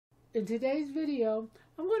In today's video,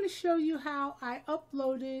 I'm going to show you how I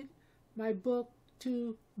uploaded my book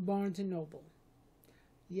to Barnes & Noble.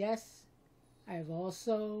 Yes, I've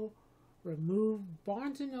also removed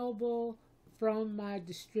Barnes & Noble from my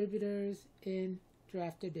distributors in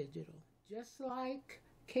Drafter Digital. Just like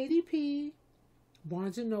KDP,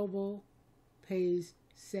 Barnes & Noble pays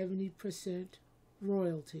 70%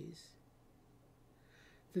 royalties.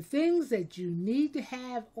 The things that you need to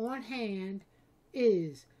have on hand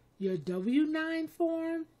is your W-9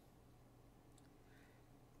 form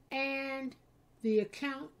and the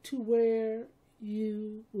account to where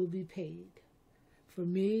you will be paid. For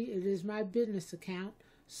me, it is my business account,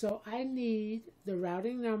 so I need the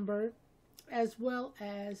routing number as well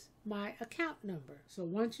as my account number. So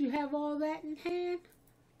once you have all that in hand,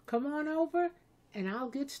 come on over and I'll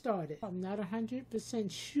get started. I'm not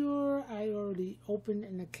 100% sure. I already opened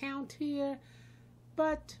an account here,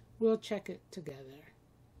 but we'll check it together.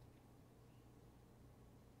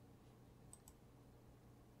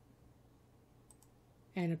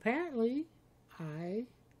 And apparently, I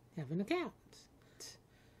have an account.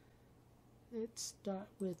 Let's start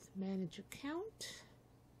with manage account.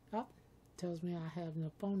 Oh, tells me I have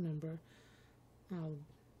no phone number. I'll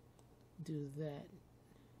do that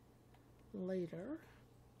later.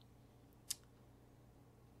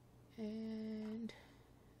 And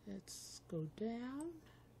let's go down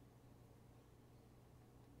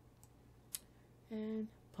and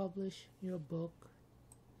publish your book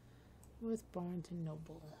with Barnes &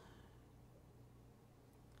 Noble.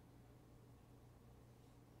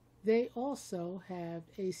 They also have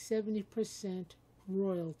a 70%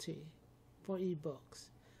 royalty for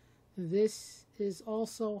ebooks. This is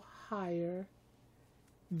also higher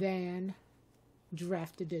than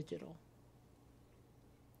Drafter Digital.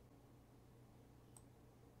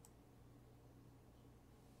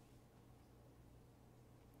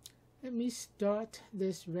 Let me start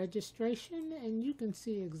this registration and you can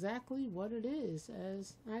see exactly what it is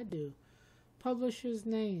as I do. Publisher's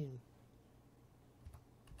name.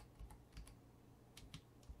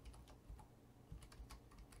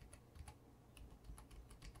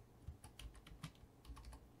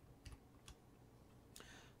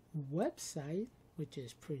 Website, which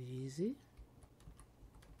is pretty easy.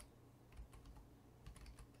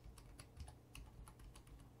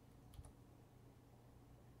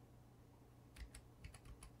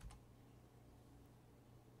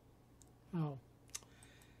 Oh,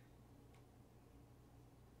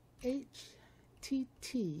 HTTPS.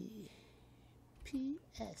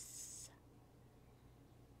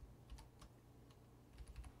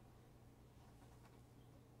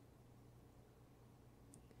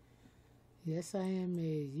 Yes, I am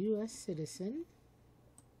a U.S. citizen.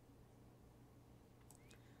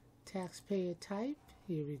 Taxpayer type,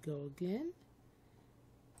 here we go again.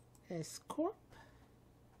 S Corp.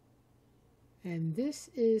 And this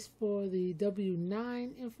is for the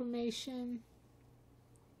W-9 information.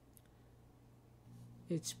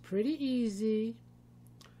 It's pretty easy.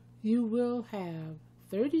 You will have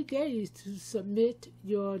 30 days to submit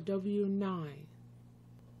your W-9.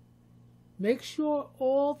 Make sure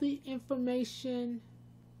all the information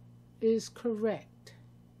is correct.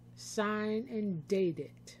 Sign and date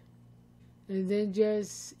it. And then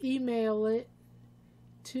just email it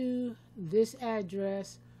to this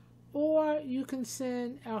address, or you can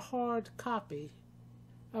send a hard copy.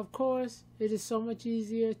 Of course, it is so much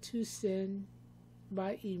easier to send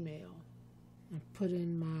by email. I put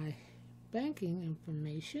in my banking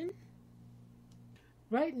information.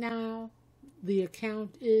 Right now, the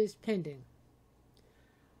account is pending.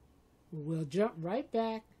 We'll jump right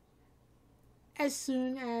back as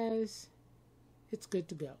soon as it's good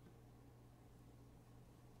to go.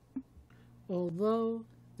 Although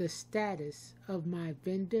the status of my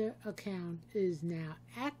vendor account is now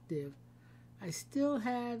active, I still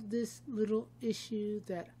have this little issue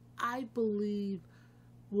that I believe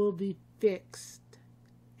will be fixed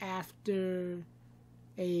after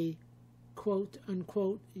a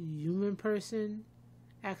quote-unquote human person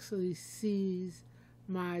actually sees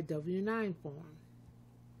my W-9 form.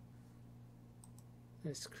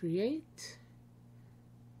 Let's create.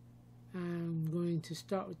 I'm going to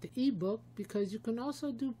start with the ebook because you can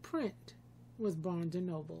also do print with Barnes &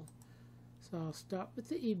 Noble. So I'll start with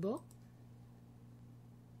the ebook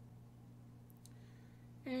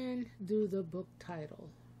and do the book title.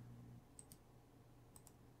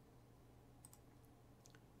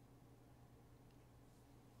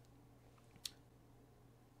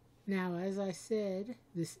 Now, as I said,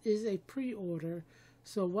 this is a pre-order,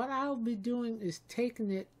 so what I'll be doing is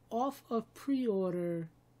taking it off of pre-order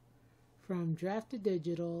from Drafter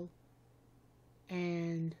Digital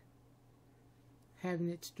and having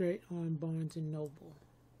it straight on Barnes & Noble.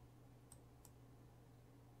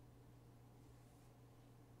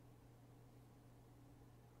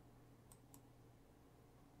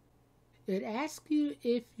 It asks you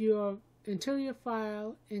if your interior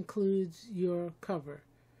file includes your cover.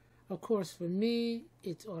 Of course, for me,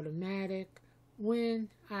 it's automatic when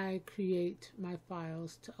I create my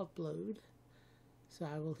files to upload. So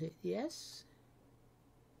I will hit yes.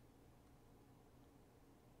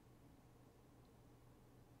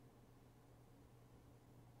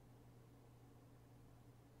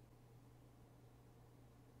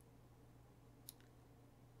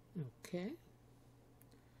 Okay.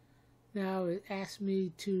 Now it asks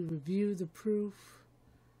me to review the proof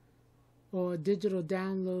or digital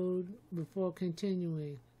download before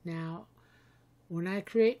continuing. Now, when I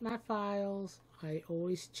create my files, I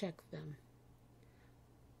always check them.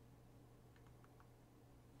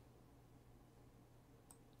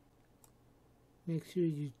 Make sure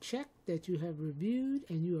you check that you have reviewed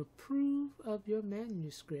and you approve of your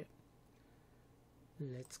manuscript.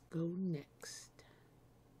 Let's go next.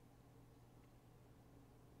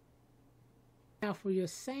 Now for your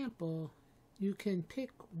sample, you can pick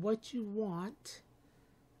what you want,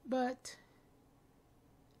 but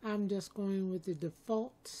I'm just going with the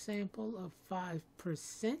default sample of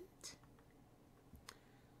 5%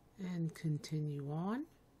 and continue on.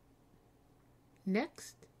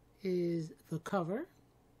 Next is the cover.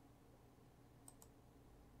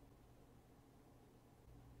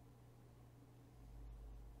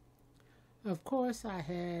 Of course, I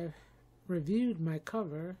have reviewed my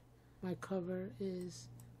cover. My cover is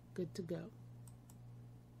good to go.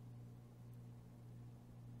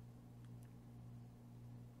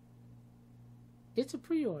 It's a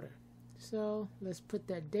pre-order, so let's put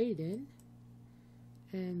that date in,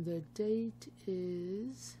 and the date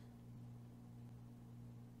is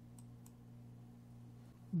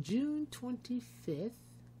June 25th.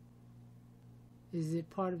 Is it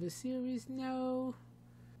part of a series? No.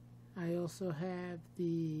 I also have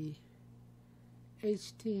the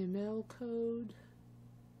HTML code.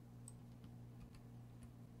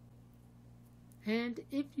 And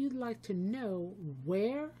if you'd like to know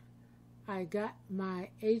where I got my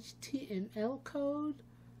HTML code,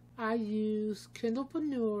 I use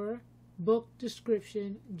Kindlepreneur Book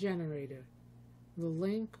Description Generator. The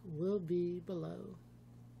link will be below.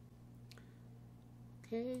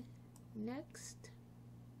 Okay, next.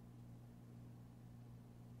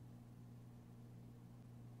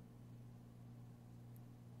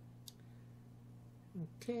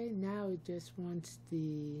 Okay, now it just wants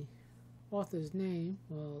the author's name.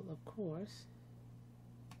 Well, of course.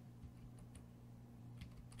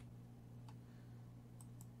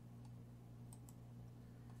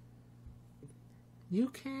 You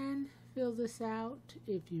can fill this out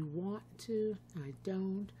if you want to. I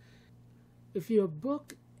don't. If your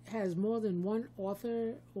book has more than one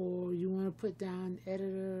author, or you want to put down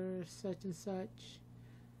editor such and such,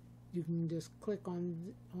 you can just click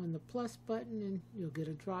on the plus button and you'll get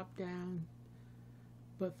a drop down.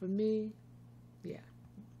 But for me, yeah,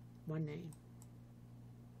 one name.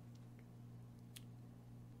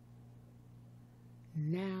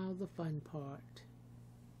 Now the fun part.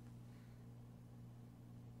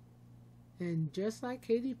 And just like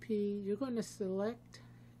KDP, you're going to select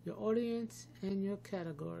your audience and your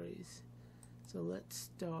categories. So let's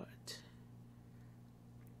start.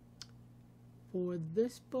 For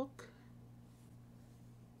this book,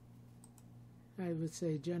 I would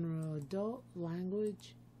say general adult,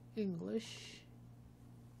 language, English.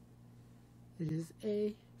 It is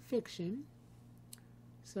a fiction.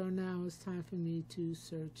 So now it's time for me to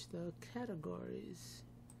search the categories.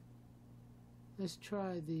 Let's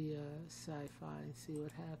try the sci-fi and see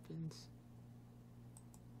what happens.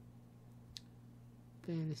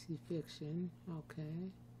 Fantasy fiction, okay.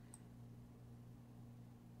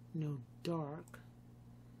 No dark.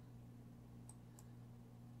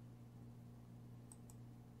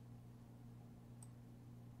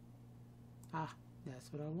 Ah,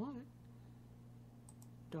 that's what I want.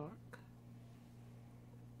 Dark.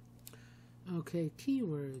 Okay,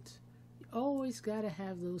 keywords. You always got to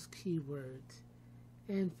have those keywords.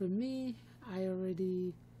 And for me, I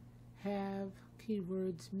already have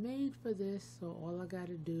keywords made for this, so all I got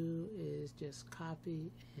to do is just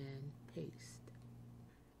copy and paste.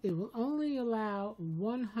 It will only allow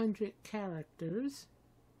 100 characters,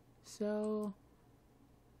 so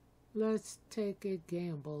let's take a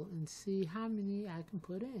gamble and see how many I can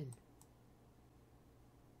put in.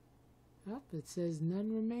 Oh, it says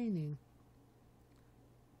none remaining.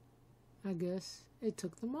 I guess it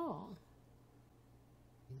took them all.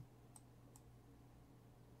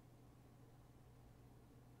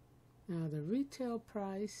 Now the retail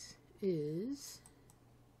price is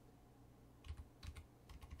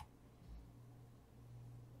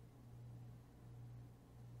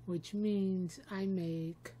which means I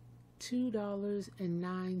make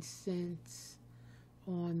 $2.09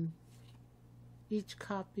 on each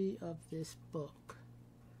copy of this book.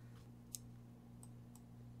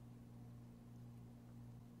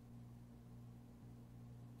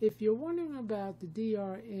 If you're wondering about the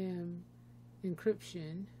DRM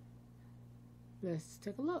encryption, let's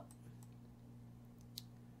take a look.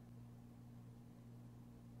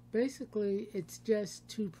 Basically, it's just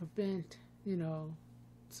to prevent,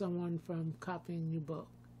 someone from copying your book.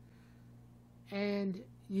 And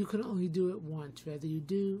you can only do it once, whether you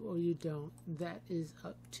do or you don't. That is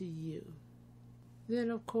up to you. Then,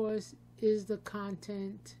 of course, is the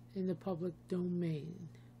content in the public domain.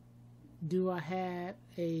 Do I have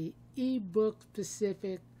a ebook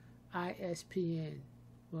specific ISBN?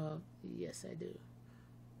 Well, yes, I do.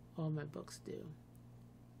 All my books do.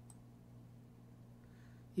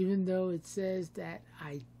 Even though it says that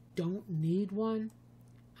I don't need one,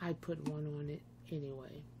 I put one on it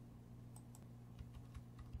anyway.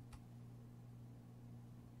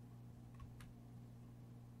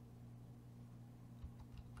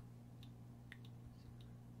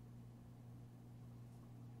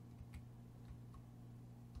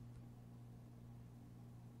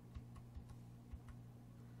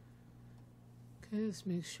 Okay, let's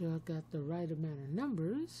make sure I got the right amount of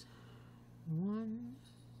numbers. 1,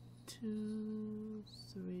 2,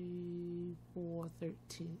 3, 4,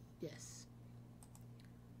 13. Yes.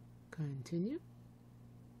 Continue.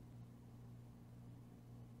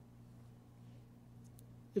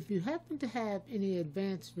 If you happen to have any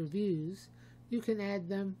advanced reviews, you can add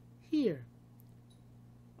them here.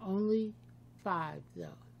 Only 5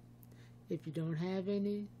 though. If you don't have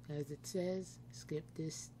any, as it says, skip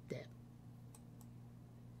this step.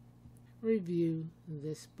 Review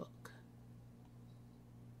this book.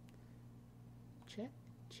 Check,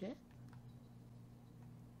 check.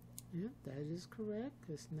 Yep, that is correct.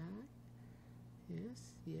 It's not.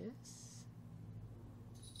 Yes, yes.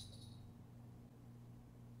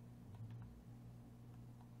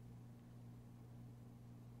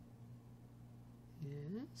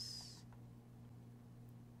 Yes.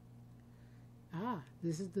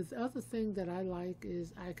 This is the other thing that I like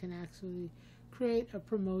is I can actually create a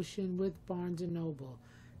promotion with Barnes & Noble.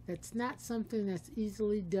 That's not something that's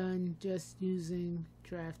easily done just using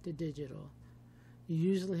Draft to Digital. You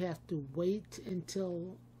usually have to wait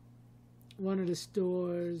until one of the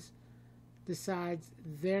stores decides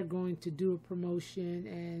they're going to do a promotion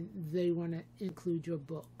and they want to include your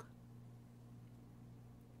book.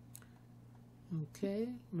 Okay,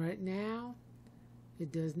 right now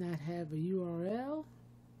it does not have a URL.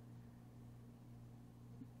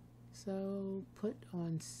 So put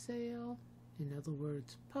on sale, in other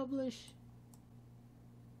words, publish.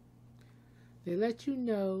 They let you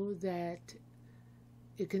know that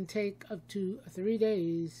it can take up to 3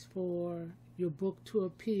 days for your book to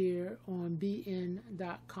appear on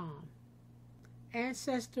bn.com.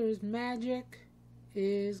 Ancestors Magic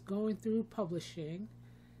is going through publishing,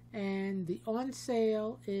 and the on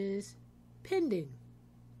sale is pending.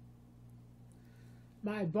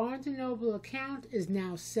 My Barnes & Noble account is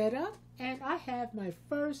now set up, and I have my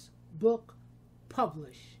first book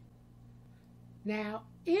published. Now,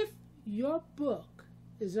 if your book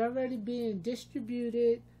is already being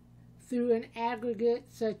distributed through an aggregate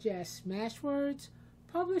such as Smashwords,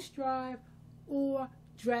 Publish Drive, or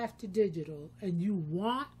Draft to Digital, and you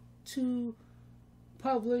want to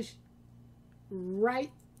publish right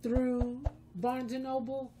through Barnes &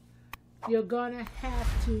 Noble, you're going to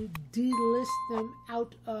have to delist them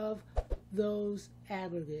out of those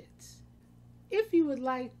aggregates. If you would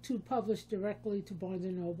like to publish directly to Barnes &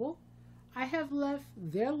 Noble, I have left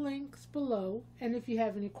their links below, and if you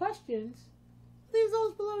have any questions, leave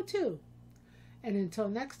those below too. And until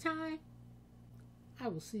next time, I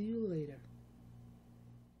will see you later.